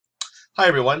Hi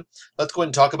everyone. Let's go ahead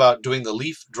and talk about doing the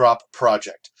leaf drop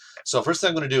project. So first thing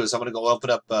I'm going to do is I'm going to go open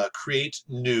up Create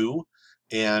New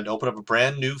and open up a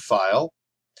brand new file.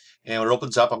 And when it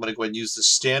opens up, I'm going to go ahead and use the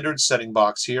standard setting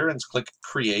box here and click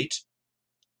Create.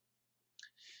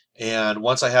 And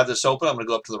once I have this open, I'm going to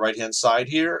go up to the right hand side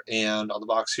here and on the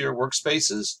box here,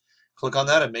 Workspaces. Click on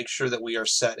that and make sure that we are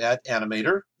set at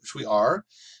Animator, which we are.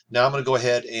 Now I'm going to go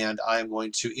ahead and I'm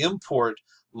going to import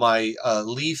my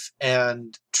leaf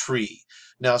and tree.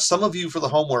 Now some of you for the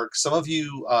homework, some of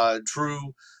you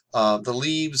drew the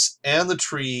leaves and the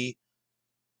tree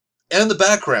and the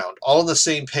background all on the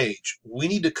same page. We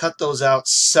need to cut those out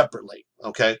separately,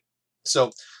 okay? So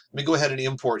let me go ahead and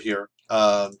import here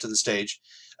to the stage.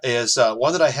 Is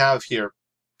one that I have here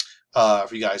for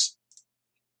you guys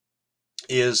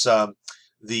is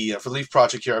the for the leaf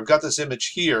project here. I've got this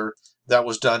image here that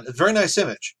was done. A very nice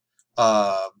image.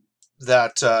 But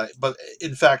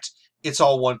in fact, it's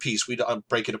all one piece. We don't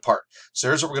break it apart. So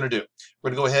here's what we're going to do. We're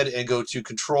going to go ahead and go to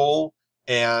Control,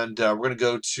 and we're going to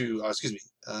go to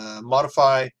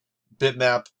Modify,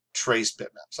 Bitmap, Trace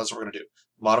Bitmap. So that's what we're going to do.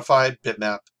 Modify,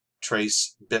 Bitmap,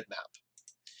 Trace Bitmap.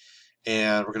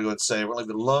 And we're going to go ahead and say we're going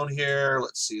to leave it alone here.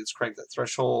 Let's see. Let's crank that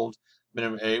threshold.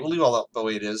 Minimum A. We'll leave all that the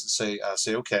way it is and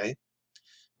say OK.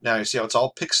 Now you see how it's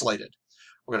all pixelated.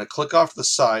 We're going to click off to the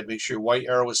side. Make sure your white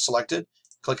arrow is selected.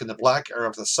 Click in the black arrow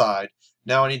off the side.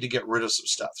 Now I need to get rid of some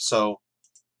stuff. So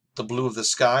the blue of the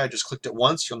sky, I just clicked it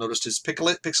once. You'll notice it's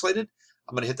pixelated.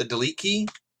 I'm going to hit the delete key.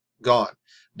 Gone.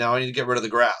 Now I need to get rid of the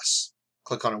grass.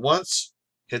 Click on it once.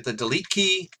 Hit the delete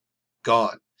key.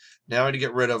 Gone. Now I need to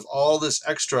get rid of all this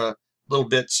extra little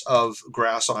bits of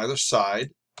grass on either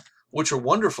side, which are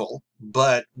wonderful,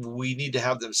 but we need to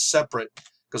have them separate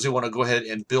because we want to go ahead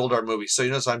and build our movie. So you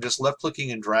notice I'm just left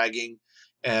clicking and dragging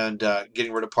and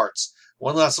getting rid of parts.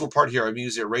 One last little part here, I'm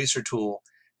using the eraser tool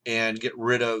and get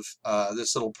rid of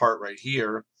this little part right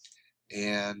here,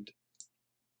 and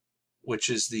which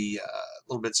is the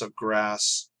little bits of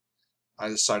grass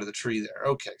either side of the tree there.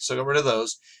 Okay, so I got rid of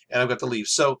those, and I've got the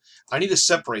leaves. So I need to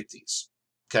separate these.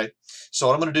 Okay, so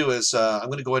what I'm going to do is I'm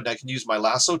going to go ahead and I can use my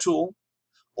lasso tool,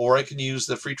 or I can use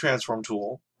the free transform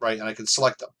tool, right? And I can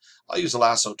select them. I'll use the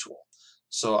lasso tool.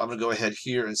 So I'm going to go ahead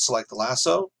here and select the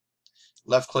lasso,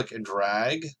 left click and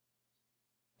drag.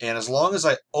 And as long as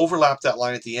I overlap that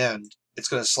line at the end, it's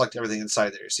going to select everything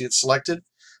inside there. You see it's selected?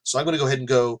 So I'm going to go ahead and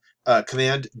go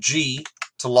Command G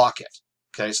to lock it.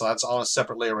 Okay, so that's on a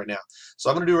separate layer right now. So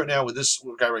I'm going to do right now with this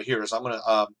guy right here is I'm going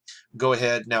to go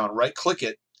ahead now and right click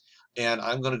it, and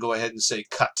I'm going to go ahead and say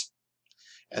cut.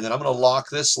 And then I'm going to lock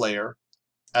this layer,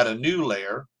 add a new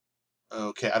layer.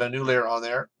 Okay, add a new layer on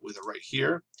there with it right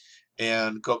here,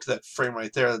 and go up to that frame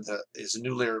right there that is a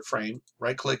new layer frame.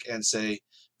 Right click and say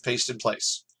paste in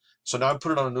place. So now I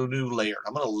put it on a new layer.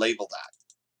 I'm going to label that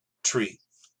tree.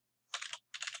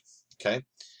 Okay,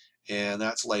 and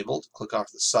that's labeled. Click off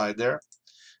to the side there.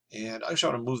 And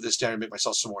actually I want to move this down and make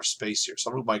myself some more space here. So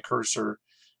I'll move my cursor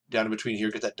down in between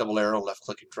here, get that double arrow, left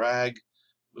click and drag.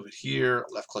 Move it here,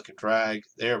 left click and drag.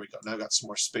 There we go. Now I've got some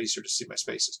more space here to see my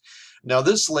spaces. Now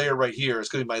this layer right here is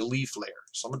going to be my leaf layer.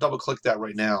 So I'm going to double click that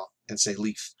right now and say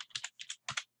leaf.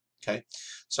 Okay,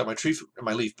 so my tree,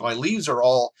 my leaf. My leaves are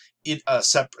all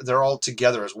separate. They're all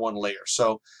together as one layer.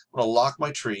 So I'm going to lock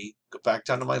my tree, go back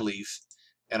down to my leaf,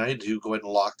 and I need to go ahead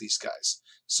and lock these guys.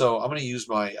 So I'm going to use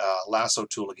my lasso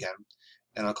tool again,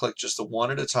 and I'll click just the one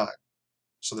at a time.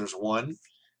 So there's one,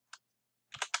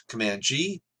 Command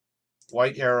G,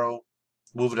 white arrow,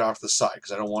 move it off to the side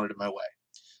because I don't want it in my way.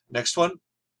 Next one,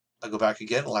 I go back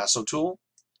again, lasso tool,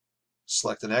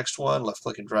 select the next one, left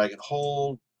click and drag and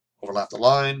hold, overlap the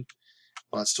line.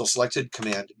 When it's still selected,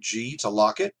 Command G to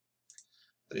lock it.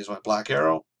 Then use my black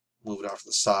arrow, move it off to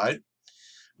the side.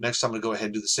 Next, I'm going to go ahead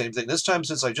and do the same thing. This time,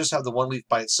 since I just have the one leaf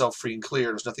by itself free and clear,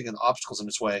 there's nothing in obstacles in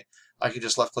its way, I can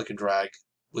just left click and drag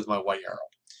with my white arrow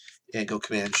and go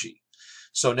Command G.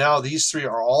 So now these three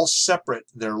are all separate.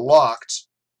 They're locked,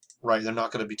 right? They're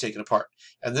not going to be taken apart.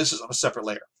 And this is on a separate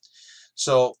layer.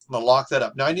 So I'm going to lock that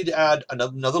up. Now I need to add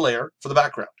another layer for the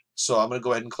background. So I'm going to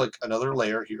go ahead and click another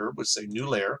layer here, which say new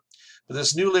layer. But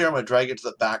this new layer, I'm going to drag it to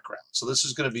the background. So this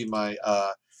is going to be my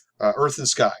earth and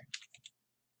sky.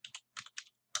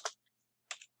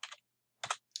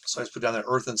 So I just put down there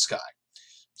earth and sky.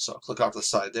 So I'll click off the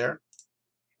side there.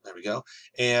 There we go.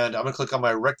 And I'm going to click on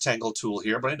my rectangle tool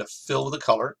here, but I need to fill with a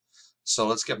color. So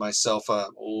let's get myself a,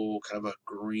 kind of a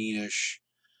greenish,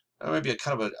 maybe a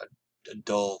kind of a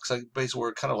dull, because basically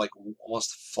we're kind of like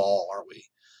almost fall, aren't we,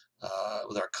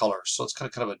 with our colors. So it's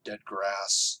kind of a dead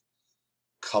grass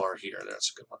color here.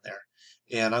 That's a good one there.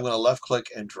 And I'm going to left click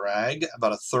and drag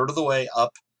about a third of the way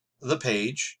up the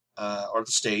page. or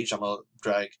the stage. I'm going to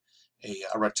drag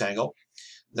a rectangle.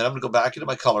 Then I'm going to go back into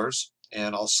my colors,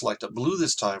 and I'll select a blue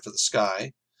this time for the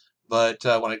sky. But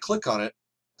when I click on it,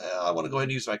 I want to go ahead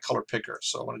and use my color picker.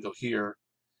 So I want to go here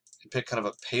and pick kind of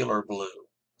a paler blue.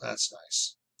 That's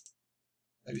nice.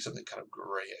 Maybe something kind of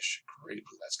grayish. Gray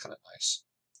blue, that's kind of nice.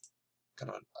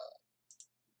 Kind of a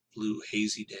blue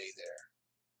hazy day there.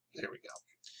 There we go.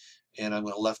 And I'm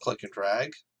going to left click and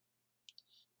drag.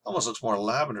 Almost looks more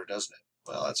lavender, doesn't it?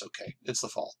 Well, that's okay. It's the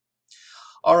fall.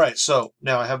 All right, so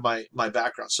now I have my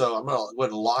background. So I'm going to go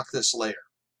ahead and lock this layer.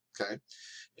 Okay.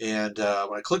 And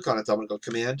when I click on it, I'm going to go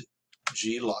Command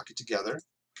G, lock it together.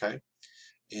 Okay.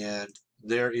 And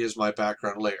there is my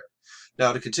background layer.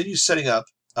 Now to continue setting up,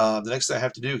 the next thing I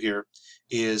have to do here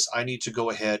is I need to go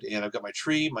ahead and I've got my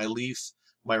tree, my leaf,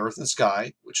 my earth and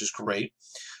sky, which is great.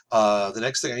 The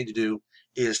next thing I need to do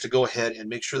is to go ahead and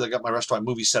make sure that I got my rest of my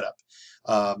movie set up.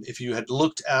 If you had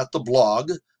looked at the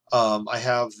blog, I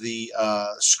have the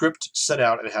script set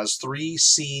out and it has 3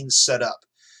 scenes set up.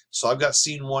 So I've got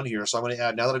scene 1 here. So I'm going to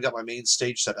add, now that I've got my main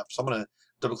stage set up, so I'm going to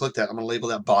double click that. I'm going to label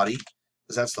that body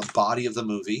because that's the body of the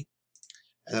movie.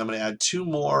 And then I'm going to add 2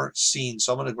 more scenes.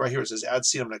 So I'm going to, right here it says add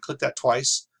scene. I'm going to click that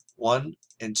twice, 1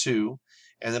 and 2,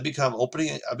 and then become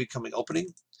opening. Becoming opening.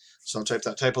 So I'll type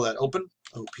that open,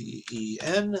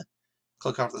 O-P-E-N.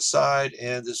 Click off to the side,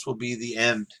 and this will be the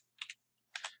end.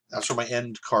 That's where my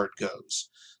end card goes.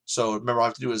 So remember, all I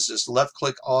have to do is just left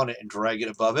click on it and drag it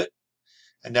above it.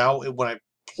 And now when I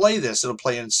play this, it'll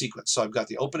play in sequence. So I've got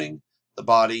the opening, the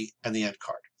body, and the end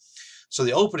card. So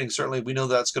the opening, certainly, we know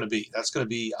that's going to be. That's going to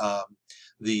be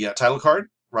the title card,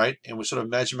 right? And we sort of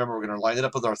imagine, remember, we're going to line it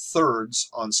up with our thirds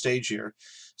on stage here.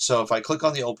 So if I click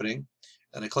on the opening,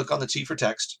 and I click on the T for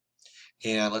text,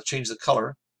 and let's change the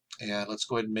color, and let's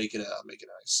go ahead and make it a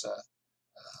nice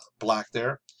black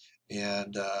there.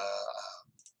 And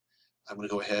I'm going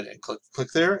to go ahead and click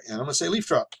there, and I'm going to say leaf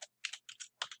drop.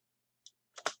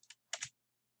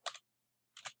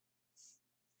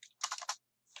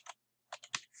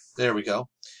 There we go.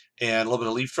 And a little bit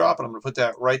of leaf drop, and I'm going to put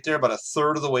that right there, about a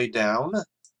third of the way down,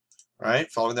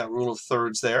 right? Following that rule of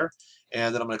thirds there.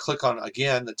 And then I'm going to click on,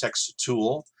 again, the text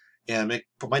tool, and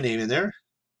put my name in there.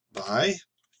 By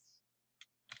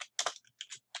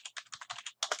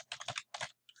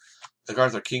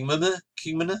Arthur Kingman.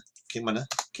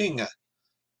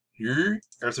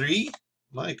 Arthur E.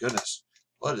 My goodness.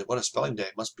 What a spelling day.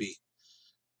 It must be.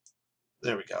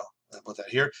 There we go. I'll put that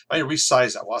here. I need to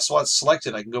resize that. So while it's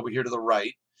selected, I can go over here to the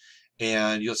right,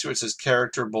 and you'll see where it says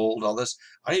character, bold, all this.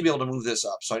 I need to be able to move this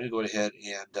up. So I need to go ahead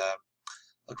and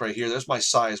look right here. There's my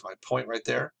size, my point right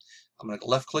there. I'm going to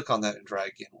left click on that and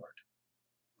drag inward.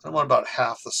 I want about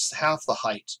half the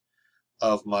height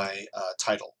of my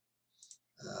title.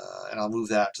 And I'll move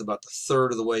that to about the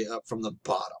third of the way up from the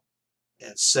bottom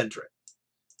and center it.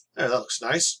 There, that looks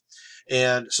nice.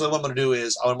 And so what I'm going to do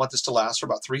is I want this to last for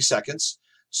about 3 seconds.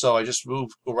 So I just go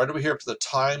right over here up to the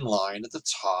timeline at the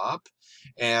top.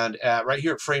 And right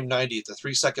here at frame 90 at the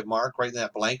 3-second mark, right in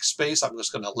that blank space, I'm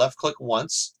just going to left click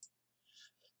once.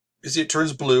 You see it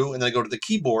turns blue, and then I go to the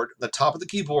keyboard. At the top of the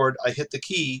keyboard, I hit the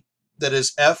key that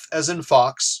is F as in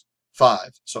Fox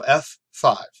 5. So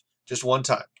F5, just one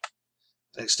time.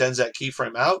 It extends that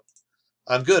keyframe out.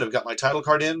 I'm good. I've got my title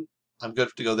card in. I'm good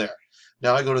to go there.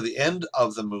 Now I go to the end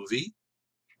of the movie,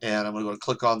 and I'm going to go and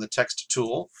click on the text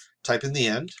tool, type in the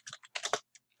end,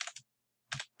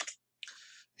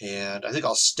 and I think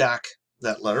I'll stack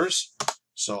that letters.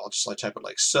 So I'll just type it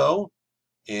like so,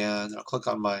 and I'll click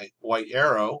on my white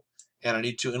arrow, and I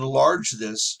need to enlarge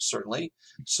this, certainly.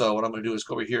 So what I'm going to do is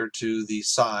go over here to the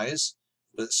size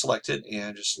with it selected,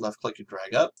 and just left click and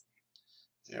drag up.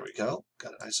 There we go.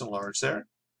 Got it nice and large there.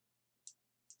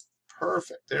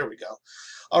 Perfect. There we go.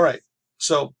 All right.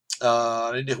 So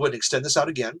I need to go ahead and extend this out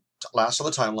again to last on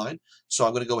the timeline. So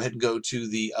I'm going to go ahead and go to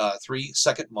the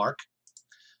 3-second mark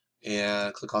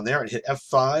and click on there and hit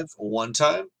F5 one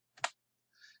time.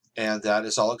 And that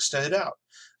is all extended out.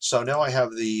 So now I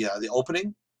have the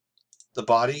opening, the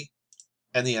body,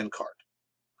 and the end card.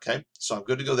 Okay, so I'm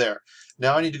good to go there.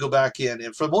 Now I need to go back in,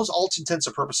 and for most all intents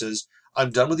and purposes,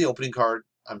 I'm done with the opening card,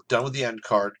 I'm done with the end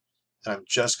card, and I'm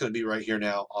just going to be right here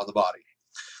now on the body.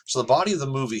 So the body of the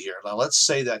movie here, now let's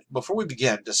say that before we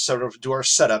begin to sort of do our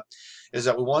setup, is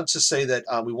that we want to say that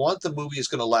we want the movie is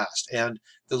going to last, and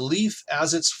the leaf,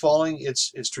 as it's following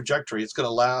its trajectory, it's going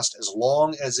to last as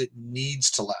long as it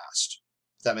needs to last.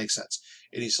 If that makes sense.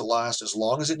 It needs to last as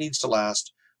long as it needs to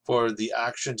last for the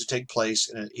action to take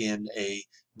place in a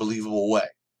believable way.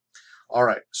 All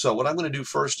right, so what I'm going to do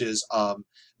first is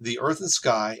the earth and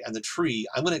sky and the tree,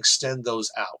 I'm going to extend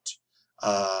those out.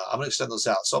 I'm going to extend those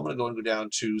out. So I'm going to go and go down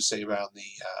to, say, around the,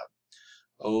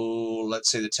 let's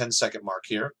say the 10-second mark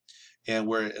here. And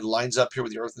where it lines up here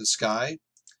with the earth and the sky,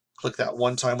 click that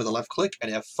one time with a left click,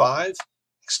 and F5,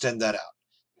 extend that out.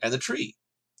 And the tree,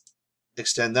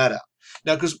 extend that out.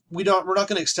 Now, because we're not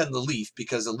going to extend the leaf,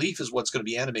 because the leaf is what's going to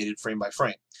be animated frame by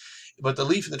frame. But the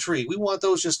leaf and the tree, we want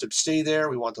those just to stay there.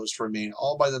 We want those to remain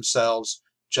all by themselves,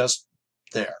 just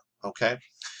there. Okay.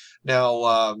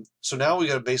 Now, so now we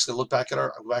got to basically look back at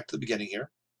back to the beginning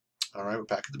here. All right, we're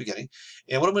back at the beginning.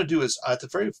 And what I'm going to do is at the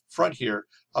very front here,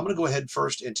 I'm going to go ahead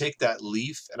first and take that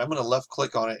leaf, and I'm going to left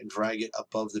click on it and drag it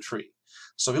above the tree.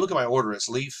 So if you look at my order, it's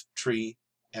leaf, tree,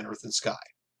 and earth and sky.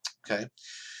 Okay.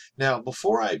 Now,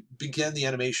 before I begin the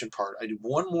animation part, I do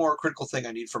one more critical thing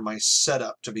I need for my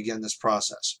setup to begin this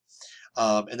process.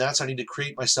 And that's I need to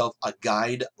create myself a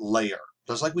guide layer.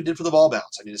 Just like we did for the ball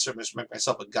bounce, I need to make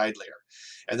myself a guide layer.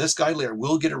 And this guide layer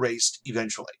will get erased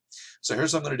eventually. So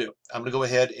here's what I'm going to do. I'm going to go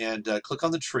ahead and click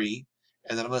on the tree,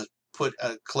 and then I'm going to put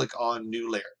a click on new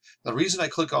layer. The reason I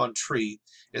click on tree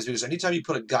is because anytime you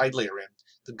put a guide layer in,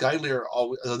 the guide layer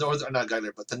always, or not guide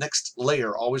layer, but the next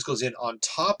layer always goes in on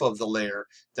top of the layer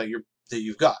that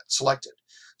you've got selected.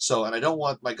 So, and I don't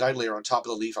want my guide layer on top of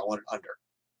the leaf, I want it under.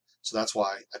 So that's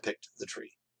why I picked the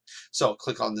tree. So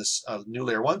click on this new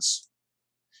layer once.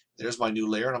 There's my new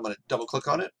layer, and I'm going to double click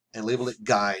on it and label it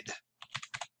guide.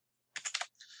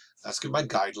 That's good, my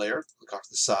guide layer. Look off to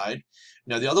the side.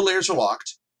 Now the other layers are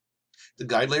locked. The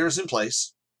guide layer is in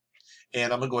place.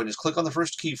 And I'm going to go ahead and just click on the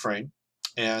first keyframe.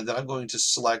 And then I'm going to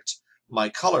select my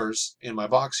colors in my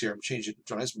box here. I'm changing it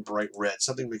to a nice bright red,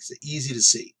 something that makes it easy to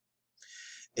see.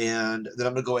 And then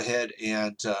I'm going to go ahead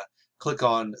and click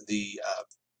on the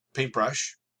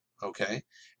paintbrush. Okay.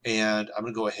 And I'm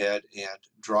going to go ahead and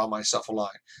draw myself a line.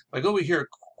 If I go over here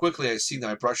quickly, I see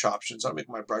my brush options. I'll make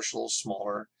my brush a little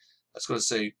smaller. Let's go to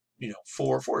say,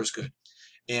 4. 4 is good.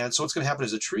 And so what's going to happen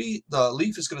is the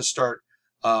leaf is going to start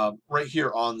right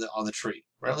here on the tree,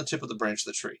 right on the tip of the branch of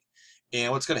the tree.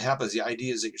 And what's going to happen is the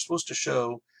idea is that you're supposed to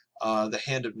show the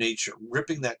hand of nature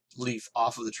ripping that leaf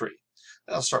off of the tree.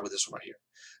 And I'll start with this one right here.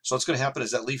 So what's going to happen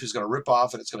is that leaf is going to rip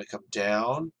off, and it's going to come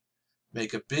down,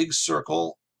 make a big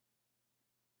circle,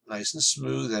 nice and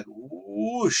smooth, and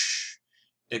whoosh,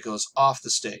 it goes off the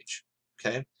stage.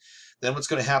 Okay. Then what's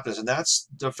going to happen is, and that's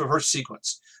the first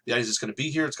sequence. The idea is it's going to be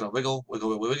here. It's going to wiggle, wiggle,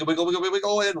 wiggle, wiggle, wiggle, wiggle, wiggle,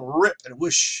 wiggle, and rip and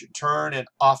whoosh, turn, and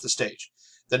off the stage.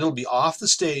 Then it'll be off the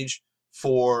stage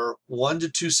for 1 to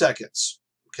 2 seconds.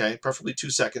 Okay, preferably 2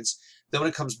 seconds. Then when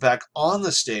it comes back on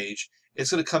the stage,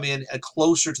 it's going to come in and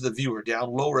closer to the viewer,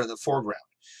 down lower in the foreground.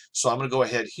 So I'm going to go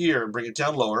ahead here and bring it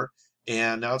down lower,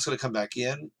 and now it's going to come back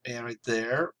in, and right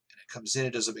there, and it comes in,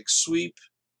 it does a big sweep,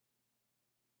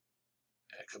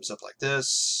 and it comes up like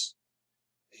this,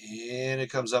 and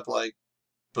it comes up like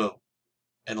boom,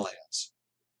 and lands.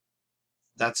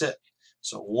 That's it.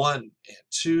 So 1 and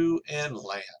 2 and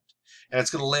land. And it's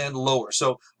going to land lower.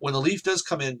 So when the leaf does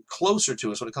come in closer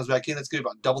to us, when it comes back in, it's going to be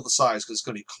about double the size because it's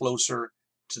going to be closer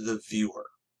to the viewer.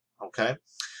 Okay?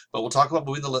 But we'll talk about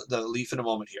moving the leaf in a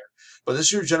moment here. But this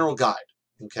is your general guide.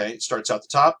 Okay? It starts out the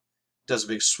top, does a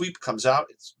big sweep, comes out,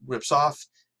 it rips off,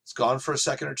 it's gone for a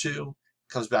second or two,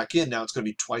 comes back in. Now it's going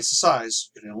to be twice the size.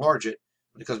 You're going to enlarge it.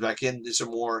 When it comes back in, these are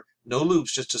more, no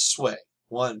loops, just a sway.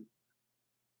 1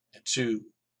 and 2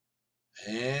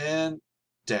 and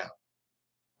down.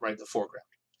 Right in the foreground.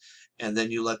 And then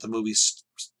you let the movie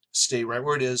stay right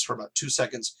where it is for about 2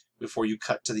 seconds before you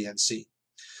cut to the end scene.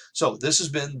 So this has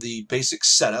been the basic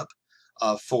setup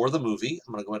for the movie.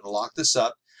 I'm going to go ahead and lock this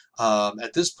up.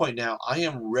 At this point now, I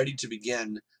am ready to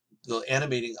begin the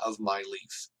animating of my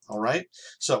leaf. All right,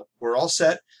 so we're all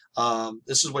set.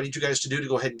 This is what I need you guys to do to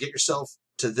go ahead and get yourself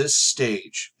to this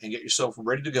stage and get yourself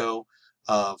ready to go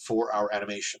for our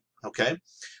animation. Okay,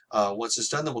 once it's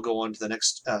done, then we'll go on to the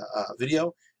next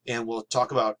video, and we'll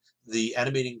talk about the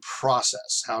animating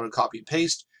process, how to copy and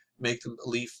paste, make the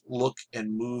leaf look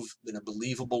and move in a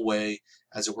believable way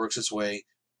as it works its way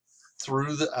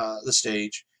through the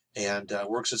stage and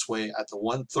works its way at the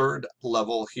 1/3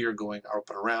 level here, going up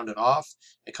and around and off,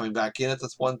 and coming back in at the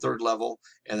 1/3 level,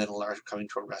 and then coming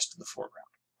to a rest in the foreground.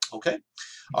 Okay?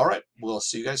 All right. We'll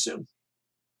see you guys soon.